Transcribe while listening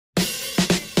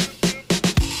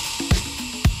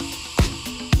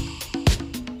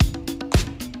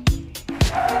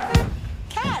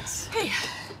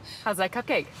How's that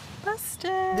cupcake?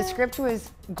 Busted. The script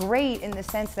was great in the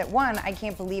sense that, one, I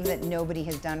can't believe that nobody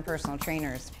has done personal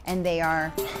trainers. And they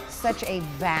are such a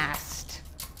vast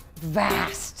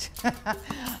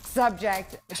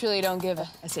subject. I truly don't give a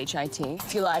shit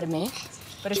if you lie to me.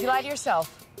 But if you lie to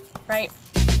yourself, right?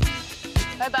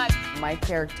 Bye-bye. My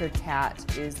character,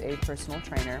 Kat, is a personal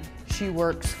trainer. She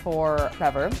works for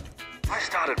Trevor. I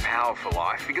started Power for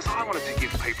Life because I wanted to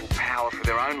give people power for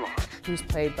their own lives. Who's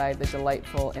played by the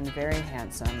delightful and very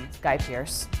handsome Guy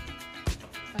Pearce.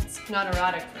 That's not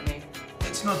erotic for me.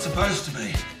 It's not supposed to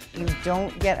be. You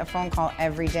don't get a phone call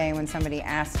every day when somebody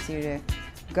asks you to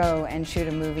go and shoot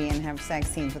a movie and have sex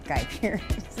scenes with Guy Pearce.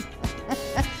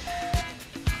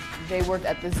 They work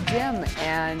at this gym,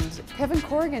 and Kevin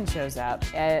Corrigan shows up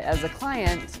as a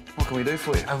client. What can we do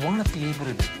for you? I want to be able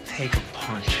to take a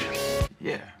punch.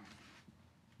 Yeah.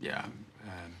 Yeah.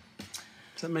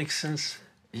 Does that make sense?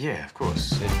 Yeah, of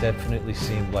course. It definitely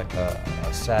seemed like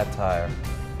a satire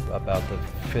about the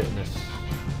fitness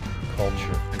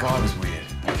culture. The guy was weird,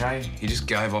 okay? He just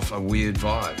gave off a weird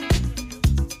vibe.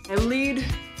 I lead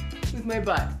with my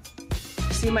butt.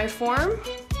 See my form?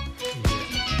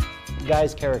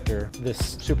 Guy's character,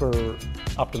 this super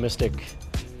optimistic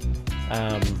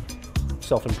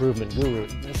self-improvement guru.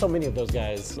 There's so many of those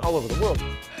guys all over the world.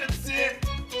 That's it!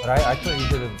 But I thought you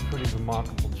did a pretty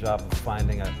remarkable job of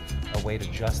finding a way to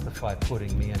justify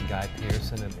putting me and Guy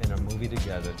Pearce in a movie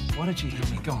together. Why did you hit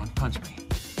me? Go on, punch me.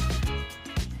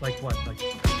 Like what? Like...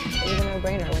 It was a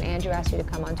no-brainer. When Andrew asked you to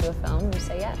come onto a film, you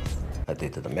say yes. I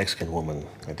dated a Mexican woman,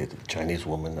 I dated a Chinese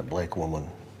woman, a black woman,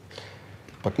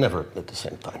 but never at the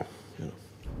same time, you know.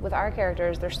 With our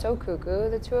characters, they're so cuckoo,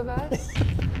 the two of us.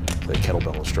 The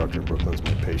kettlebell instructor, Brooklyn's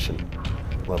my patient.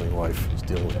 Loving wife is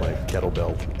dealing with my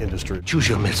kettlebell industry. Choose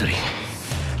your misery.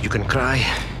 You can cry,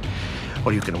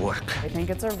 or you can work. I think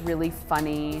it's a really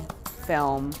funny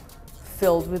film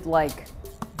filled with, like,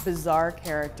 bizarre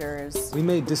characters. We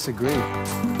may disagree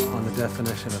on the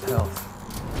definition of health.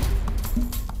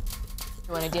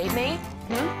 You want to date me?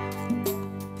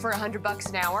 For $100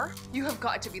 an hour? You have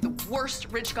got to be the worst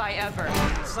rich guy ever.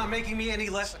 It's not making me any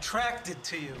less attracted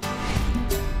to you.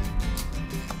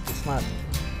 It's not,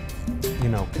 you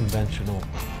know, conventional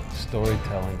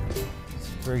storytelling. It's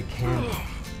very candid.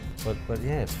 But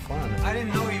yeah, it's fun. I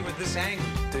didn't know you were this angry.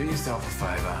 Do yourself a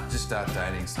favor. Just start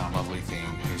dating some lovely thing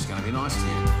who's going to be nice to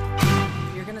you.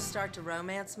 If you're gonna start to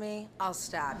romance me, I'll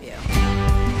stab you.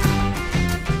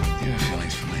 You have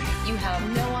feelings for me. You have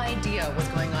no idea what's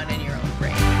going on in your own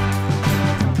brain.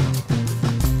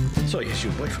 So, is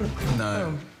your boyfriend?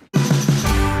 No.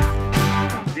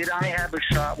 Did I have a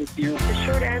shot with you? The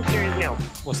short answer is no.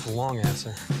 What's the long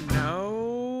answer? No.